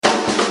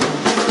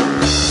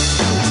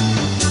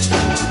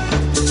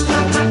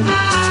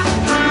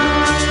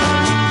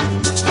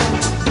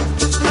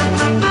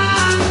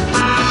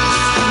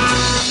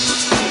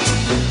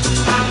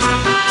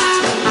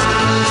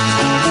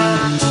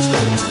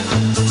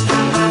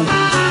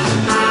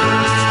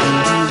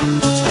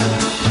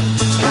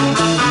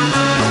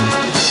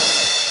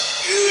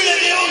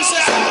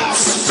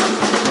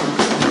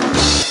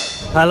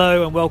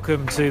Hello and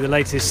welcome to the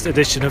latest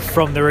edition of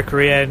From the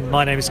Rookery End.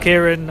 My name is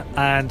Kieran,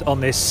 and on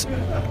this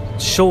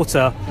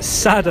shorter,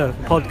 sadder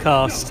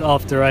podcast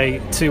after a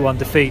 2-1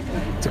 defeat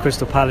to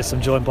Crystal Palace,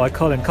 I'm joined by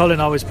Colin.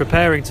 Colin, I was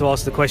preparing to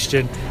ask the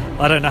question,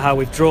 I don't know how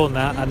we've drawn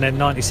that, and then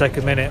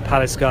 92nd minute,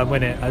 Palace go and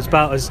win it. I was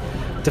about as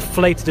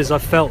deflated as I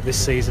felt this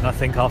season, I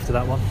think, after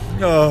that one.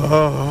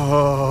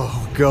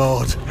 Oh,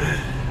 God.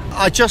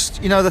 I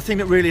just, the thing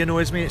that really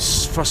annoys me, it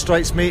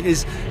frustrates me,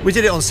 is we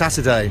did it on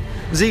Saturday.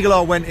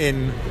 Ziegler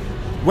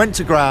went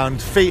to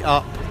ground, feet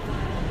up,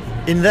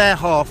 in their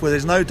half where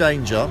there's no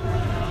danger,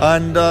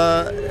 and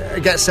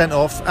gets sent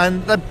off,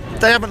 and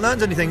they haven't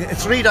learned anything.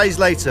 3 days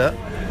later,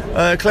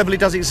 Cleverley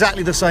does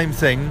exactly the same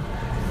thing.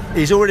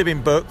 He's already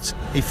been booked,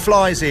 he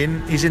flies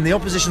in, he's in the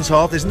opposition's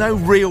half, there's no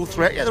real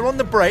threat. Yeah, they're on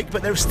the break,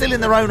 but they're still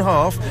in their own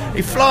half.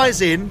 He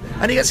flies in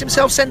and he gets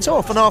himself sent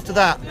off, and after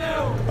that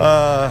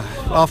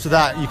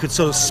you could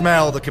sort of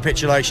smell the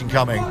capitulation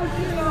coming,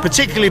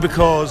 particularly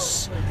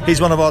because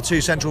he's one of our two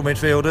central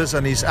midfielders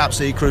and he's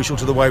absolutely crucial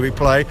to the way we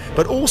play.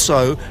 But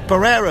also,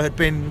 Pereira had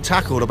been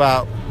tackled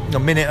about a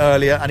minute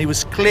earlier and he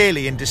was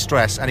clearly in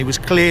distress and he was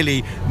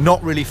clearly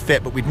not really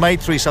fit, but we'd made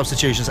 3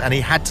 substitutions and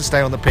he had to stay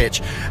on the pitch,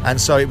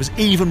 and so it was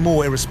even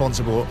more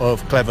irresponsible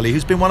of Cleverley,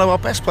 who's been one of our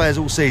best players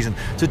all season,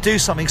 to do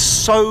something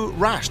so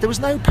rash. There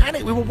was no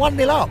panic, we were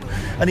 1-0 up,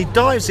 and he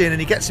dives in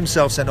and he gets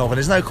himself sent off, and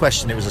there's no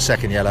question it was a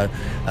second yellow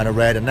and a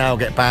red, and now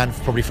get banned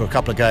probably for a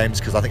couple of games,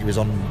 because I think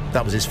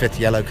that was his 5th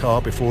yellow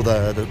card before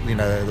the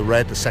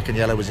red. The second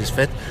yellow was his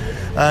 5th,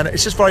 and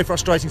it's just very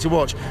frustrating to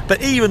watch.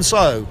 But even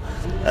so,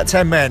 at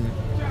 10 men,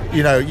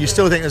 you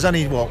still think there's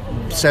only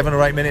 7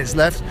 or 8 minutes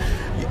left.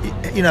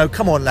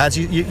 Come on, lads,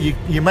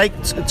 you make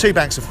 2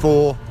 banks of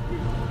 4,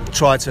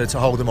 try to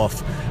hold them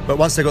off, but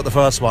once they got the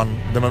first one,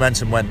 the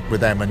momentum went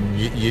with them, and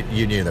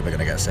you knew they were going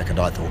to get a second,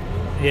 I thought.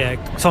 Yeah,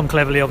 Tom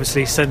Cleverley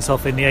obviously sent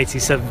off in the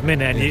 87th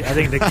minute, and I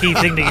think the key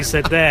thing that you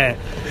said there,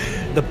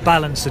 the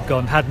balance had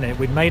gone, hadn't it?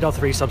 We'd made our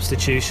 3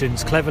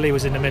 substitutions. Cleverley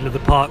was in the middle of the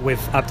park with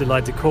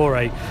Abdoulaye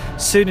Doucouré.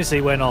 As soon as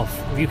he went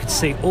off, you could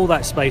see all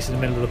that space in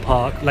the middle of the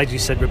park. Like you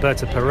said,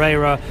 Roberto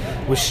Pereira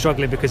was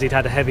struggling because he'd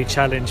had a heavy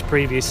challenge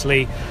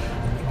previously.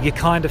 You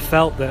kind of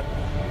felt that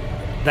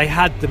they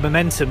had the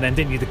momentum then,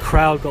 didn't you? The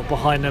crowd got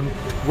behind them.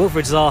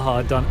 Wilfried Zaha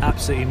had done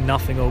absolutely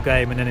nothing all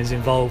game and then is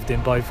involved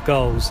in both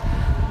goals.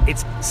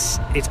 It's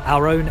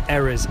our own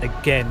errors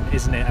again,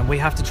 isn't it? And we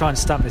have to try and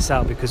stamp this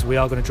out, because we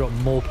are going to drop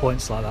more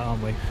points like that,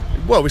 aren't we?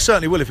 Well, we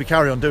certainly will if we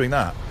carry on doing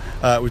that.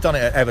 We've done it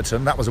at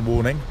Everton, that was a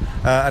warning,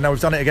 and now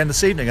we've done it again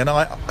this evening, and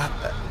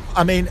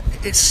I mean,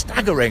 it's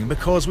staggering,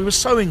 because we were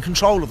so in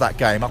control of that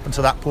game up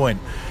until that point.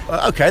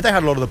 OK, they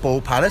had a lot of the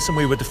ball, Palace, and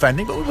we were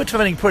defending, but we were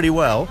defending pretty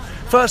well.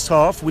 First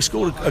half, we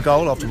scored a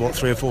goal after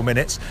 3 or 4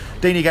 minutes.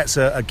 Deeney gets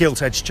a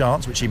gilt-edged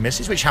chance, which he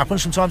misses, which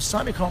happens from time to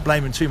time. You can't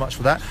blame him too much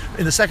for that.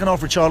 In the second half,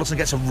 Richarlison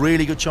gets a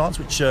really good chance,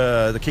 which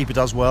the keeper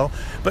does well.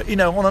 But,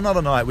 on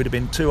another night, we'd have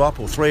been 2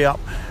 up or 3 up,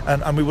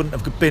 and we wouldn't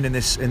have been in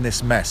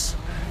this mess.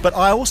 But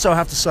I also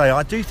have to say,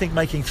 I do think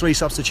making 3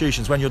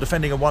 substitutions when you're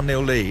defending a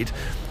 1-0 lead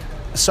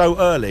so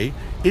early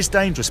is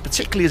dangerous,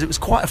 particularly as it was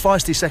quite a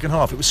feisty second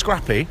half. It was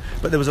scrappy,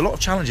 but there was a lot of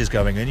challenges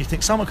going, and you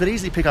think someone could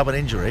easily pick up an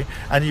injury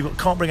and you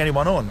can't bring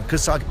anyone on,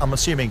 because I'm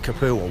assuming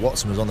Capoue or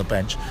Watson was on the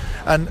bench,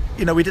 and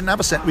we didn't have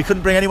a set, we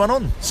couldn't bring anyone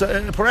on,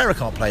 so Pereira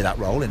can't play that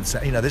role in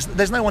set.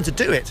 There's no one to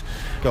do it.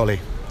 Golly.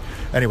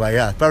 Anyway,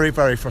 yeah, very,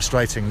 very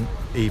frustrating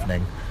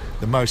evening,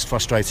 the most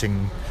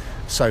frustrating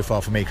so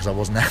far for me, because I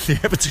wasn't at the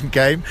Everton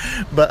game,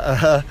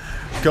 but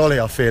golly,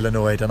 I feel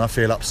annoyed and I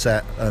feel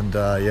upset, and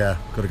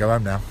got to go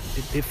home now.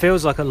 It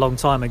feels like a long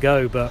time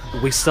ago, but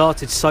we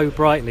started so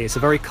brightly. It's a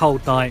very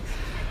cold night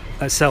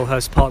at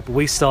Selhurst Park, but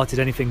we started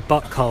anything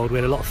but cold. We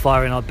had a lot of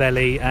fire in our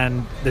belly,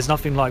 and there's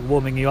nothing like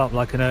warming you up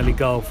like an early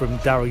goal from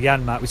Daryl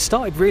Janmaat. We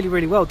started really,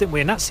 really well, didn't we?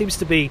 And that seems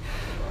to be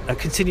a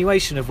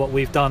continuation of what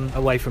we've done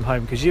away from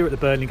home, because you were at the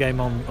Burnley game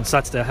on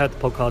Saturday. I heard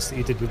the podcast that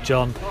you did with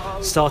John.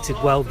 Started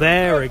well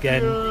there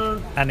again,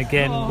 and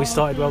again we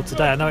started well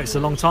today. I know it's a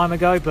long time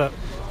ago, but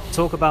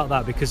talk about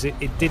that, because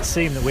it did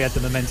seem that we had the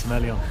momentum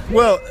early on.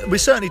 Well, we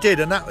certainly did,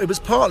 and that it was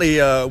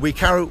partly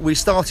we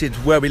started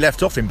where we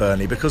left off in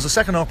Burnley, because the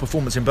second half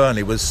performance in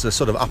Burnley was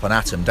sort of up and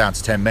at 'em, down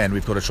to 10 men.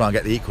 We've got to try and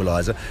get the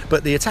equaliser,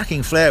 but the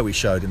attacking flair we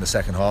showed in the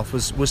second half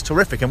was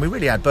terrific, and we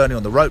really had Burnley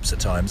on the ropes at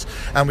times,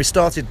 and we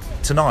started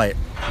tonight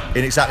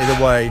in exactly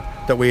the way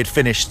that we had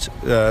finished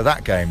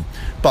that game,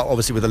 but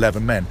obviously with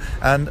 11 men,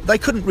 and they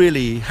couldn't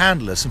really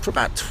handle us, and for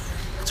about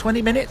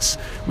 20 minutes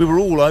we were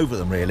all over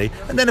them really,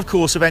 and then of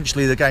course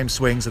eventually the game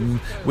swings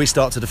and we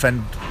start to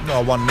defend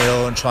our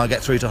 1-0 and try and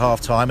get through to half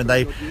time, and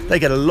they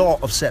get a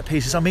lot of set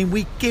pieces. I mean,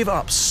 we give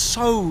up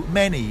so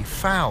many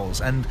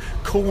fouls and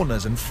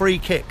corners and free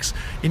kicks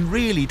in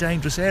really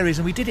dangerous areas,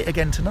 and we did it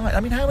again tonight. I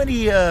mean, how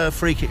many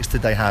free kicks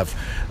did they have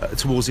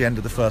towards the end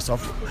of the first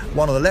half?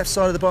 One on the left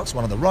side of the box,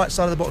 one on the right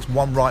side of the box,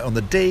 one right on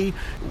the D.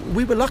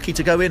 We were lucky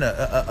to go in at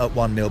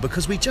 1-0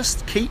 because we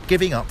just keep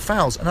giving up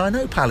fouls, and I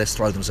know Palace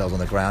throw themselves on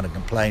the ground and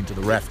complain to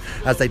the ref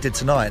as they did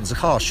tonight, and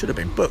Zaha should have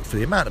been booked for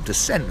the amount of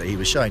dissent that he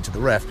was showing to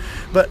the ref,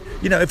 but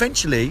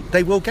eventually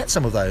they will get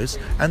some of those,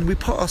 and we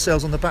put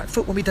ourselves on the back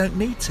foot when we don't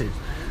need to.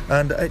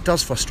 And it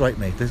does frustrate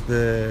me,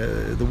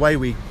 the way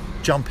we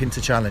jump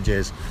into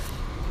challenges.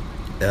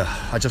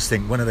 I just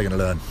think, when are they going to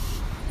learn?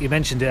 You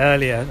mentioned it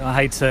earlier. I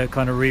hate to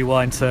kind of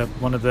rewind to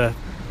one of the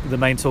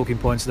main talking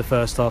points of the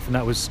first half, and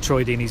that was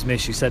Troy Deeney's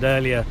miss. You said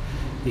earlier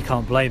you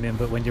can't blame him,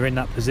 but when you're in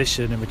that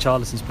position and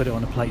Richarlison's put it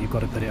on a plate, you've got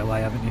to put it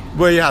away, haven't you?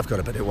 Well, you have got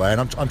to put it away, and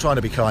I'm trying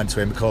to be kind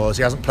to him because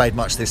he hasn't played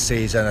much this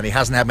season and he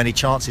hasn't had many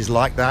chances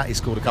like that. He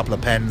scored a couple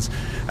of pens,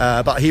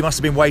 but he must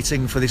have been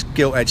waiting for this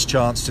gilt-edged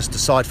chance just to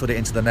side-foot it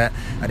into the net,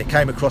 and it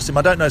came across him.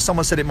 I don't know,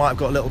 someone said it might have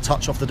got a little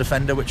touch off the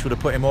defender which would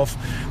have put him off,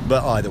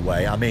 but either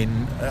way, I mean,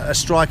 a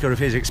striker of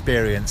his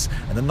experience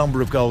and the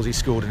number of goals he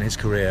scored in his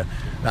career,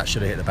 that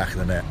should have hit the back of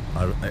the net.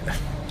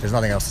 There's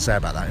nothing else to say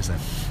about that, is there?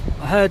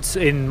 I heard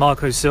in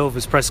Marco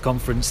Silva's press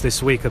conference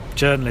this week a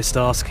journalist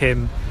ask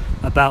him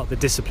about the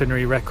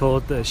disciplinary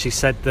record. That she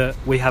said that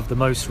we have the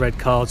most red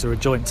cards, or a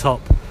joint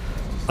top,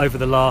 over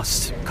the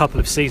last couple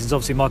of seasons.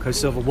 Obviously Marco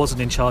Silva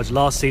wasn't in charge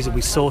last season.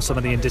 We saw some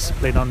of the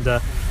indiscipline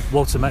under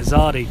Walter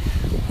Mazzarri.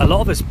 A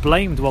lot of us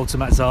blamed Walter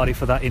Mazzarri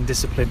for that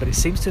indiscipline, but it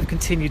seems to have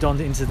continued on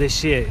into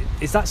this year.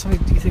 Is that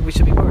something do you think we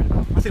should be worried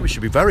about? I think we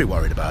should be very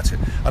worried about it,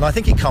 and I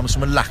think it comes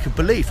from a lack of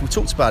belief. We've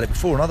talked about it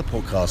before on other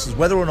podcasts, as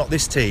whether or not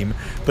this team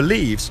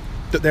believes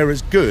that they're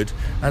as good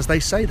as they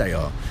say they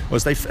are, or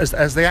as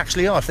they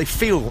actually are. If they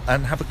feel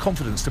and have the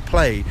confidence to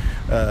play,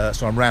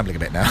 so I'm rambling a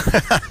bit now.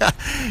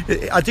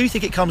 I do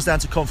think it comes down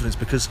to confidence,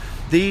 because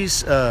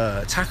these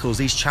tackles,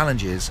 these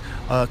challenges,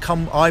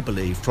 come, I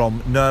believe,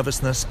 from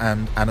nervousness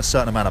and a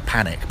certain amount of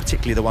panic,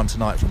 particularly the one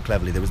tonight from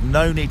Cleverley. There was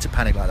no need to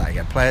panic like that. You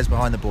had players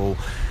behind the ball.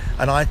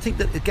 And I think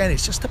that, again,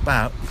 it's just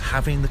about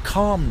having the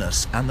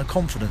calmness and the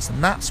confidence,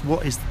 and that's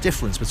what is the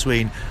difference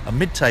between a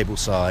mid-table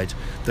side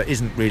that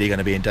isn't really going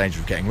to be in danger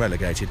of getting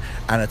relegated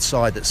and a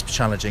side that's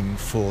challenging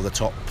for the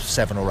top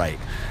 7 or 8.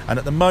 And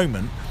at the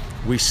moment,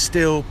 we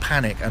still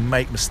panic and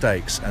make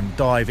mistakes and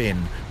dive in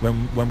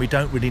when we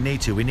don't really need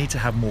to. We need to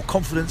have more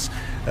confidence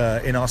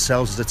in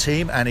ourselves as a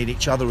team and in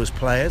each other as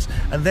players,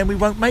 and then we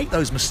won't make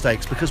those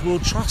mistakes because we'll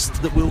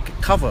trust that we'll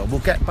cover, we'll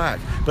get back.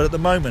 But at the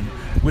moment,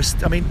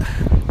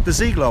 the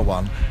Ziegler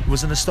one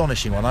was an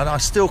astonishing one. I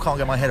still can't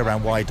get my head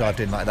around why he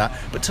dived in like that.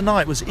 But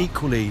tonight was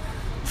equally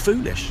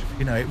foolish.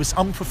 It was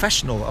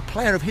unprofessional. A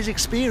player of his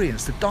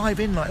experience to dive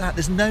in like that,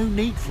 there's no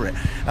need for it.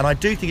 And I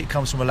do think it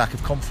comes from a lack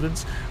of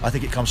confidence. I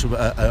think it comes from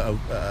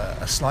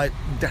a slight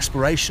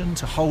desperation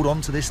to hold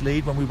on to this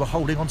lead when we were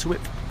holding on to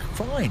it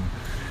fine.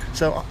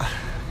 So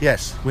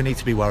yes, we need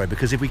to be worried,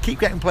 because if we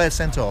keep getting players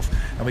sent off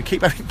and we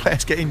keep having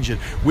players get injured,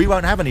 we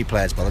won't have any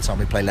players by the time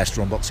we play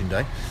Leicester on Boxing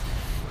Day.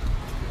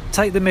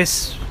 Take the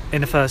miss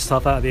in the first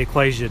half out of the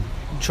equation.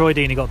 Troy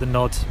Deeney got the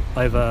nod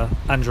over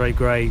Andre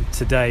Gray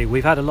today.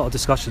 We've had a lot of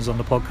discussions on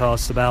the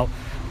podcast about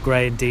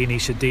Gray and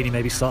Deeney. Should Deeney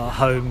maybe start at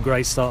home,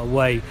 Gray start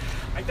away?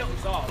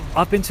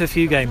 I've been to a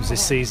few games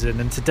this season,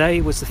 and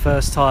today was the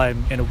first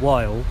time in a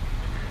while,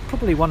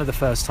 probably one of the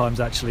first times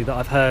actually, that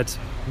I've heard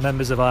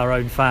members of our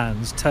own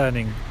fans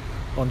turning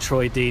on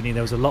Troy Deeney.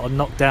 There was a lot of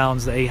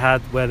knockdowns that he had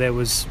where there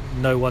was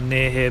no one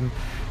near him.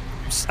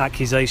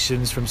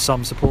 Accusations from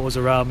some supporters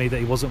around me that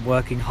he wasn't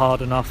working hard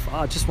enough.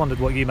 I just wondered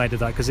what you made of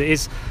that, because it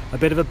is a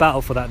bit of a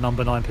battle for that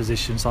number 9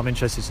 position, so I'm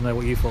interested to know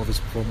what you thought of his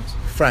performance.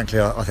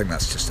 Frankly, I think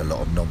that's just a lot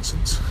of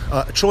nonsense.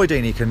 Troy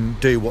Deeney can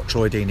do what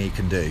Troy Deeney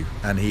can do,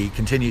 and he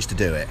continues to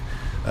do it.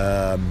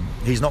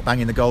 He's not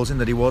banging the goals in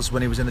that he was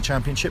when he was in the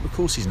Championship. Of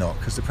course he's not,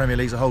 because the Premier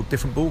League's a whole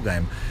different ball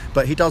game.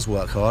 But he does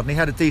work hard, and he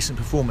had a decent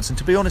performance. And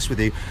to be honest with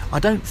you, I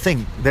don't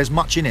think there's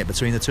much in it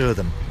between the two of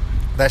them.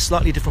 They're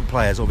slightly different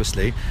players,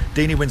 obviously.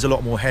 Deeney wins a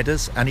lot more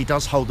headers and he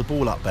does hold the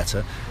ball up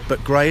better,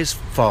 but Gray is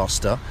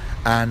faster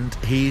and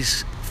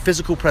his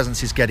physical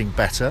presence is getting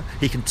better.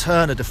 He can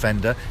turn a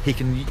defender, he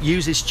can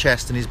use his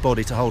chest and his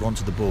body to hold on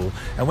to the ball,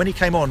 and when he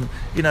came on,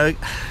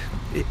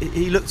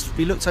 he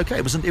looked okay.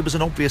 It was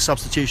an obvious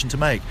substitution to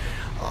make.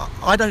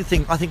 I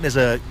think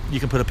you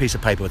can put a piece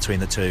of paper between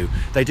the two.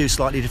 They do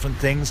slightly different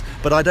things,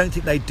 but I don't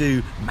think they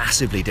do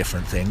massively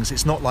different things.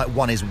 It's not like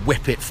one is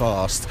whip it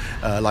fast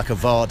like a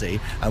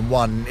Vardy and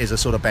one is a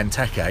sort of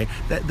Benteke.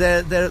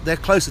 They're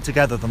closer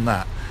together than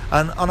that.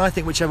 And I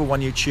think whichever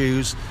one you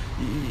choose,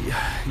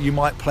 you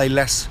might play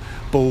less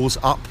balls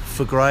up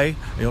for Gray.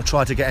 You'll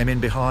try to get him in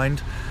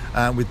behind.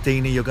 With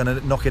Deeney, you're going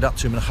to knock it up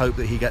to him and hope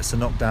that he gets the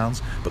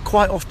knockdowns. But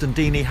quite often,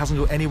 Deeney hasn't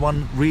got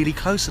anyone really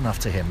close enough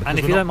to him. And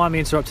if you don't mind me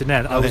interrupting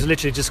there, I was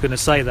literally just going to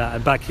say that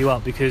and back you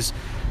up, because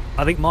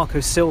I think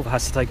Marco Silva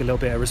has to take a little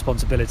bit of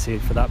responsibility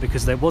for that,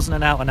 because there wasn't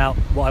an out-and-out,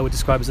 what I would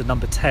describe as a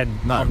number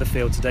 10 on the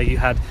field today. You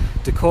had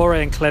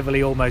Doucouré and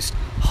Cleverley almost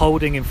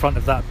holding in front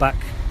of that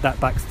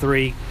back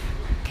three,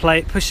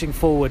 pushing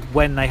forward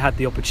when they had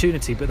the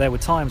opportunity, but there were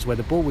times where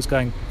the ball was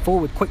going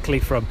forward quickly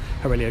from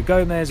Aurelio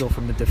Gomez or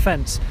from the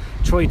defence.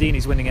 Troy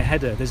Deeney's winning a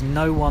header. There's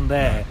no one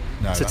there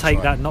to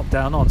take that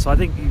knockdown on. So I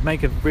think you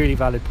make a really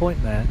valid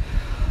point there.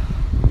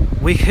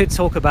 We could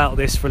talk about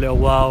this for a little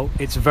while.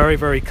 It's very,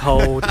 very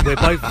cold. We're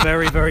both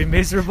very, very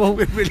miserable.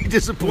 We're really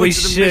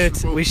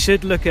disappointed. We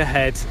should look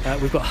ahead.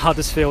 We've got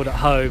Huddersfield at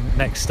home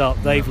next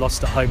up. They've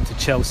lost at home to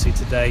Chelsea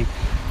today.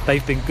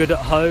 They've been good at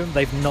home.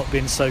 They've not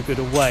been so good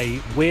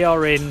away. We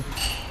are in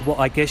what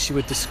I guess you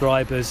would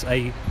describe as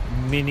a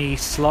mini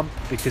slump,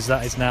 because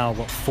that is now,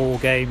 4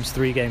 games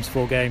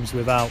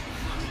without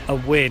a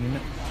win.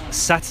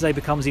 Saturday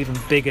becomes even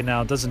bigger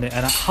now, doesn't it?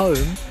 And at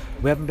home,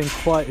 we haven't been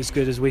quite as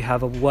good as we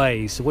have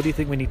away. So what do you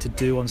think we need to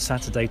do on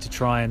Saturday to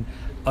try and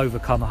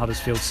overcome a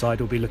Huddersfield side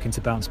who'll be looking to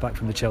bounce back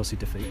from the Chelsea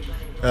defeat?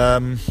 I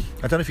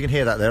don't know if you can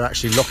hear that. They're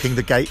actually locking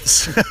the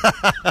gates.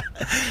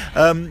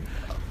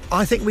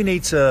 I think we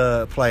need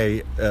to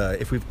play,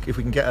 if we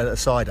can get a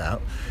side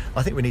out,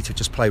 I think we need to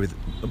just play with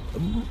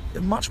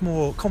much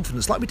more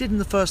confidence, like we did in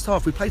the first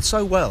half. We played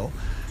so well,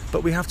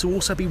 but we have to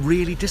also be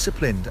really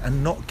disciplined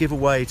and not give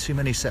away too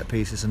many set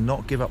pieces and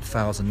not give up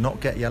fouls and not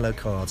get yellow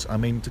cards. I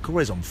mean,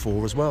 Doucouré's on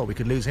 4 as well. We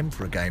could lose him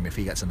for a game if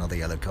he gets another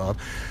yellow card.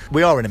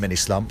 We are in a mini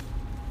slump.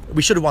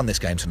 We should have won this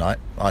game tonight,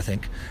 I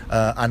think.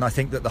 And I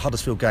think that the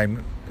Huddersfield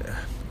game,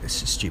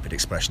 it's a stupid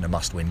expression, a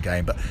must-win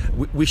game, but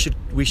we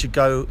should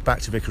go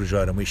back to Vicarage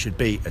Road and we should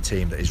beat a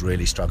team that is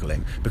really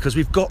struggling, because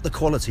we've got the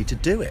quality to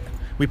do it.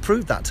 We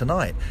proved that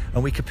tonight,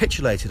 and we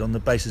capitulated on the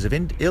basis of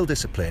ill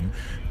discipline,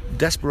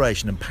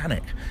 desperation and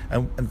panic,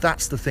 and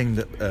that's the thing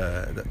that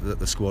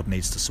the squad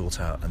needs to sort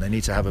out, and they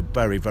need to have a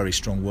very, very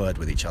strong word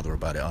with each other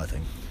about it, I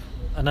think.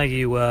 I know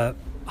you were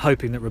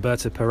hoping that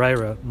Roberto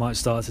Pereira might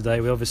start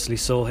today. We obviously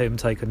saw him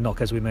take a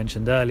knock, as we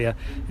mentioned earlier.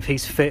 If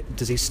he's fit,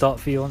 does he start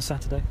for you on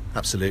Saturday?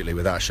 Absolutely,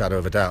 without a shadow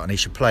of a doubt, and he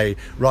should play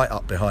right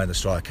up behind the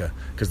striker,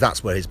 because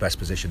that's where his best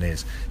position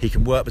is. He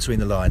can work between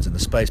the lines and the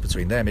space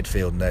between their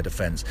midfield and their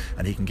defence,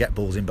 and he can get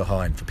balls in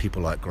behind for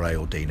people like Gray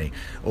or Deeney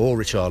or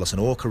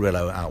Richarlison or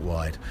Carrillo out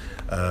wide.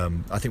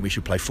 I think we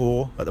should play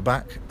 4 at the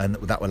back, and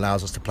that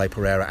allows us to play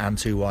Pereira and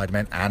 2 wide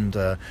men and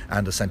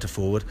a centre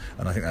forward,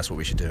 and I think that's what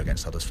we should do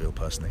against Huddersfield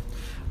personally.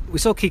 We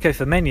saw Kiko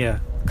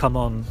Femenia come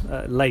on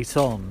late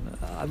on.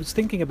 I was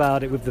thinking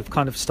about it with the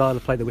kind of style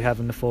of play that we have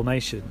in the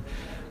formation.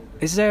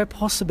 Is there a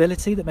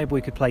possibility that maybe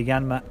we could play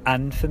Janmaat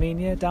and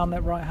Femenia down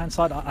that right-hand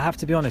side? I have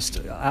to be honest,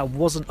 I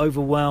wasn't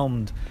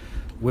overwhelmed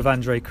with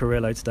Andre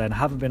Carrillo today, and I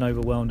haven't been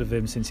overwhelmed with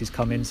him since he's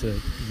come into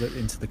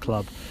the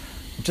club.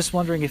 I'm just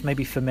wondering if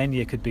maybe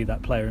Femenia could be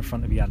that player in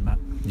front of Janmaat.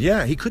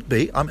 Yeah, he could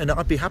be. And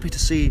I'd be happy to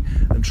see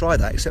them try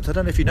that, except I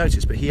don't know if you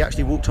noticed, but he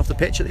actually walked off the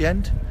pitch at the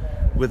end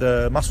with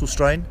a muscle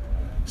strain.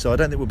 So I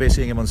don't think we'll be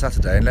seeing him on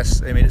Saturday,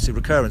 unless, I mean, it's a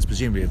recurrence,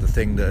 presumably, of the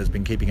thing that has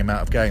been keeping him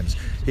out of games.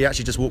 He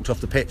actually just walked off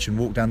the pitch and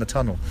walked down the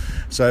tunnel.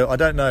 So I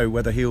don't know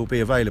whether he'll be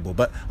available.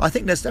 But I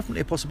think there's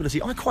definitely a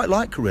possibility. I quite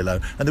like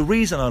Carrillo, and the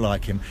reason I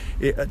like him,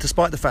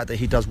 despite the fact that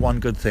he does one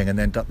good thing and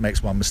then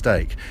makes one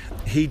mistake,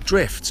 he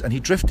drifts, and he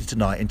drifted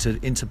tonight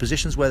into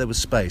positions where there was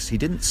space. He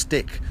didn't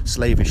stick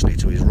slavishly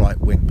to his right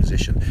wing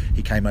position.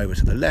 He came over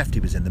to the left,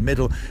 he was in the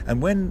middle,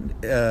 and when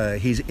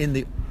he's in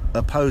the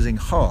opposing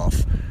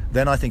half,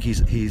 then I think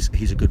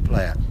he's a good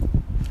player.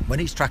 When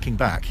he's tracking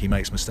back, he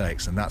makes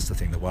mistakes, and that's the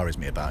thing that worries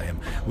me about him,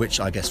 which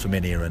I guess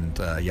Femenia and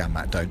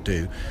Janmaat don't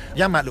do.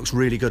 Janmaat looks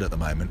really good at the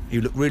moment. He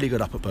looked really good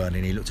up at Burnley,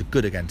 and he looked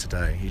good again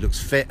today. He looks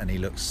fit and he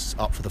looks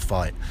up for the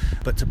fight.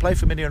 But to play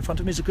Femenia in front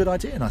of him is a good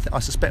idea, and I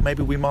suspect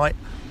maybe we might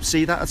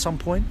see that at some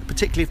point,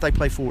 particularly if they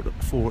play 4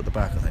 at the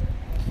back, I think.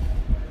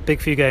 Big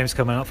few games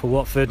coming up for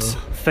Watford.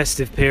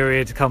 Festive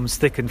period comes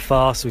thick and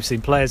fast. We've seen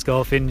players go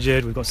off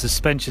injured. We've got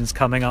suspensions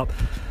coming up.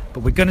 But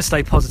we're going to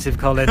stay positive,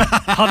 Colin.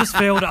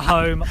 Huddersfield at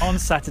home on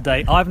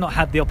Saturday. I've not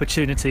had the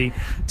opportunity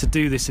to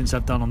do this since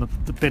I've been on the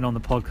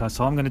podcast,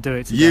 so I'm going to do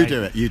it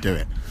today. You do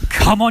it.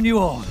 Come on, you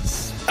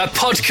Orns. A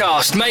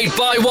podcast made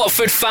by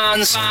Watford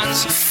fans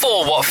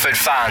for Watford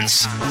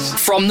fans.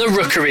 From the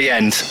Rookery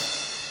End.